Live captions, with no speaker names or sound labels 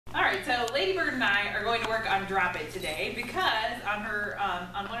Alright, so Ladybird and I are going to work on Drop It today because on her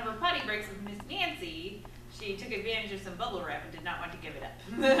on one of her potty breaks with Miss Nancy, she took advantage of some bubble wrap and did not want to give it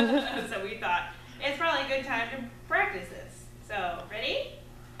up. So we thought it's probably a good time to practice this. So, ready?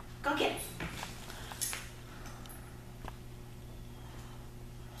 Go get it.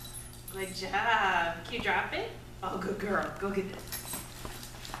 Good job. Can you drop it? Oh, good girl. Go get this.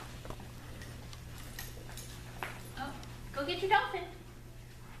 Oh, go get your dolphin.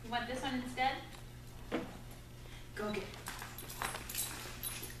 You want this one instead? Go get it.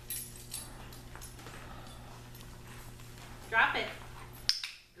 Drop it.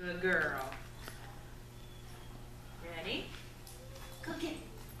 Good girl. Ready? Go get it.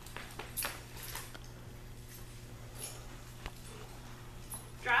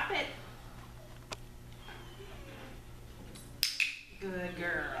 Drop it. Good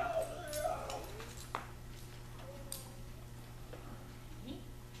girl.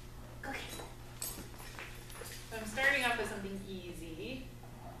 Go get it. So I'm starting off with something easy.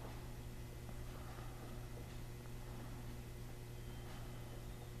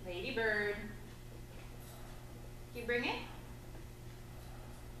 Ladybird. Can you bring it?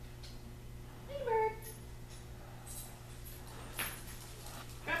 Ladybird.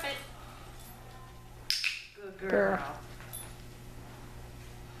 Drop it. Good girl.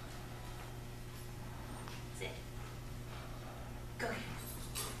 Sit. Go ahead.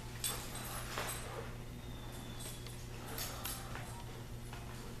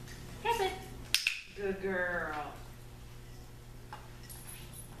 Drop it. Good girl.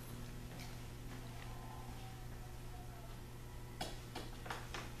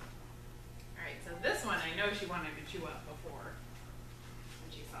 Alright, so this one I know she wanted to chew up before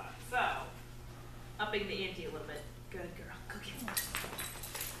when she saw it. So, upping the ante a little bit. Good girl. Go get it.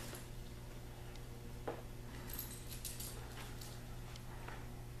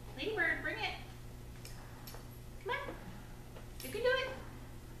 Ladybird, bring it. Come on. You can do it.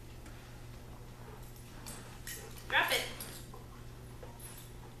 Drop it.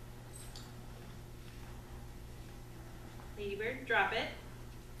 Ladybird, drop it.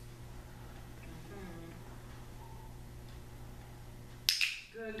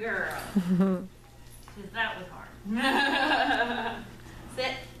 Good girl. Because that was hard.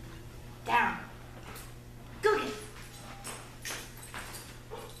 Sit. Down. Go get it.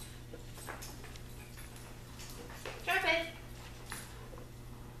 Drop it.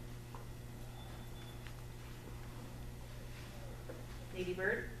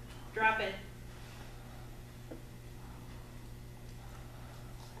 Ladybird, drop it.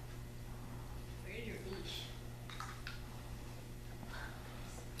 Where's your leash?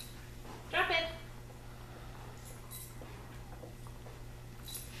 Drop it.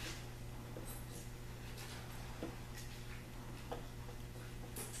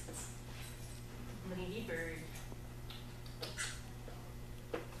 Ladybird.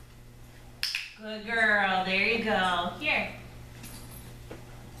 Good girl. There you go. Here.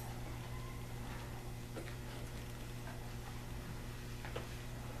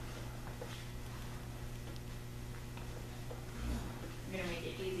 I'm going to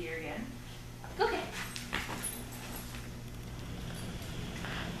make it easier again. Okay.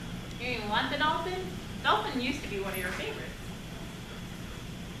 You even want the dolphin? Dolphin used to be one of your favorites.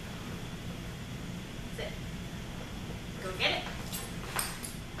 Sit. Go get it.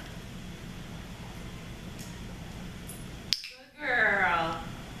 Good girl.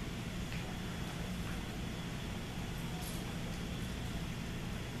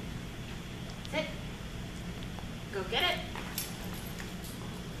 Sit. Go get it.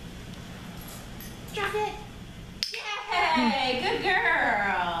 Drop it. Yay! Good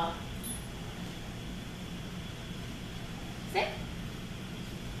girl. Sit.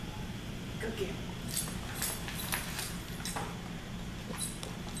 Go get it.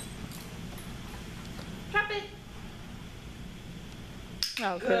 Drop it.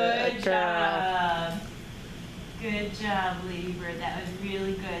 Oh, Good job. Good job, Ladybird. That was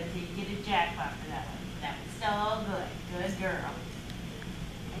really good. So you get a jackpot for that one. That was so good. Good girl.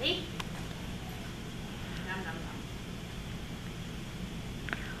 Ready? Nom, nom, nom.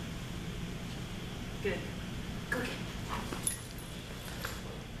 Good. Go get it.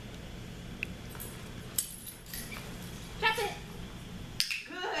 Drop it.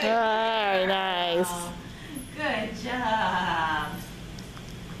 Good. Very nice. girl. Good job.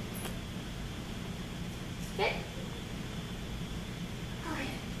 Sit. Go get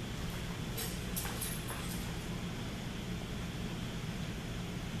it.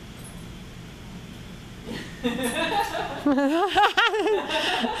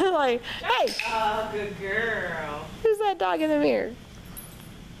 Like, hey, Oh, good girl. who's that dog in the mirror?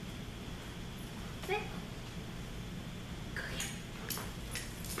 Sit. Go get it.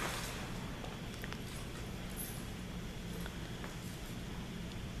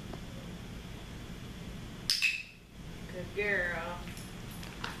 Good girl.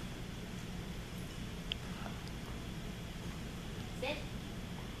 Sit.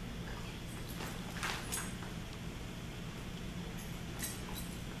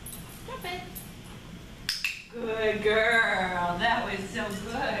 Drop it. Good girl. That was so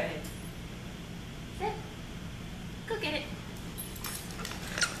good. Sit. Go get it.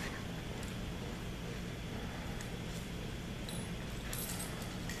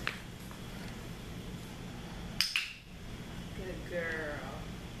 Good girl.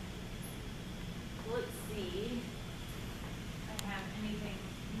 Let's see if I have anything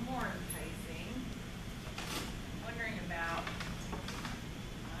more enticing. Wondering about.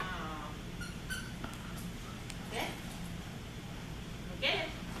 Sit. Go get it.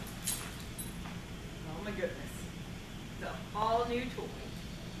 Oh my goodness. It's a all new toy.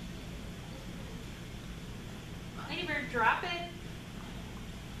 Ladybird, drop it.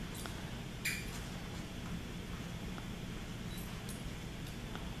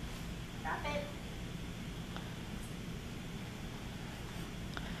 Drop it.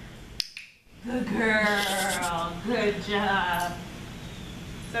 Good girl. Good job.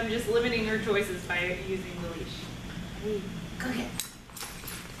 So I'm just limiting her choices by using the leash. Hey, go get it.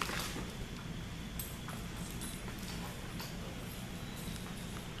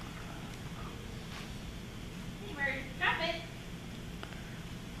 Ladybird, drop it.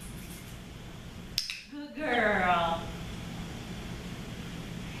 Good girl.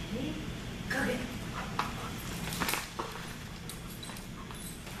 Ready? Go get it.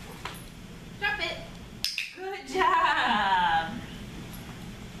 Drop it. Good job.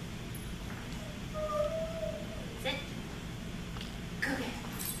 Sit. Go get it.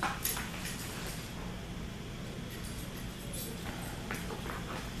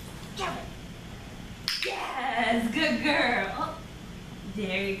 Drop it. Yes, good girl. Oh,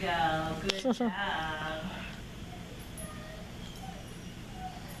 there you go. Good job.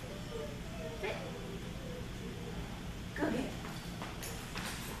 Sit. Go get it.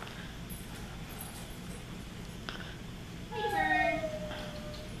 Ladybird.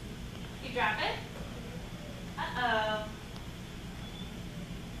 You drop it. Uh-oh.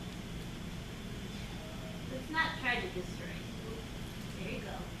 Let's not try to destroy it. There you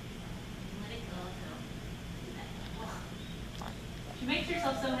go. Let it go. So. Oh. She makes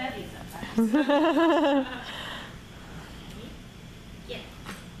herself so heavy sometimes. Get it.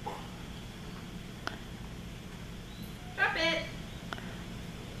 Drop it.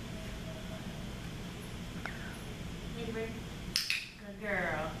 Ladybird. Good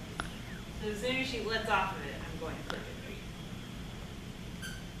girl. So as soon as she lets off of it, I'm going to click it for you.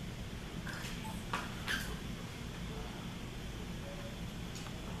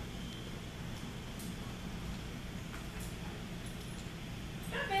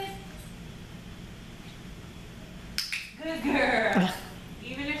 Drop it. Good girl.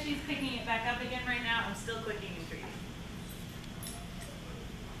 Even if she's picking it back up again right now, I'm still clicking and treating.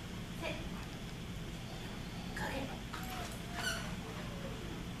 Sit. Go get it.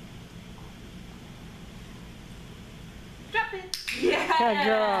 Drop it.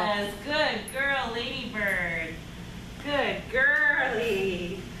 Yes. Good girl, Ladybird. Good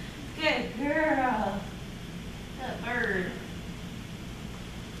girly. Good girl. Good bird.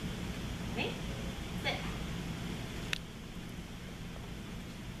 Ready? Sit.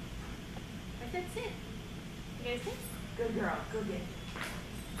 I said sit. You guys sit? Good girl. Go get it.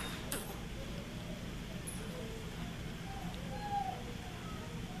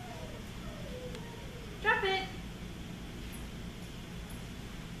 Drop it.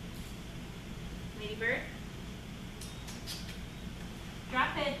 Ladybird.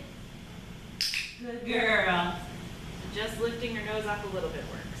 Drop it. Good girl. So just lifting her nose up a little bit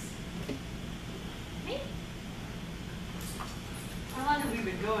works. Me? How long have we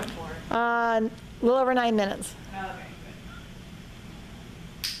been going for? A little over 9 minutes. Okay,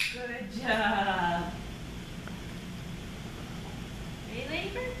 good. Good job. Ready,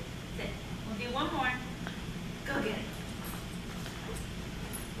 Ladybird? Sit. We'll do one more. Go get it.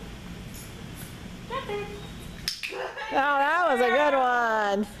 Drop it. Good. Oh, that was a good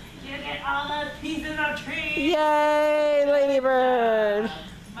one. You get all those pieces of tree. Yay, Ladybird.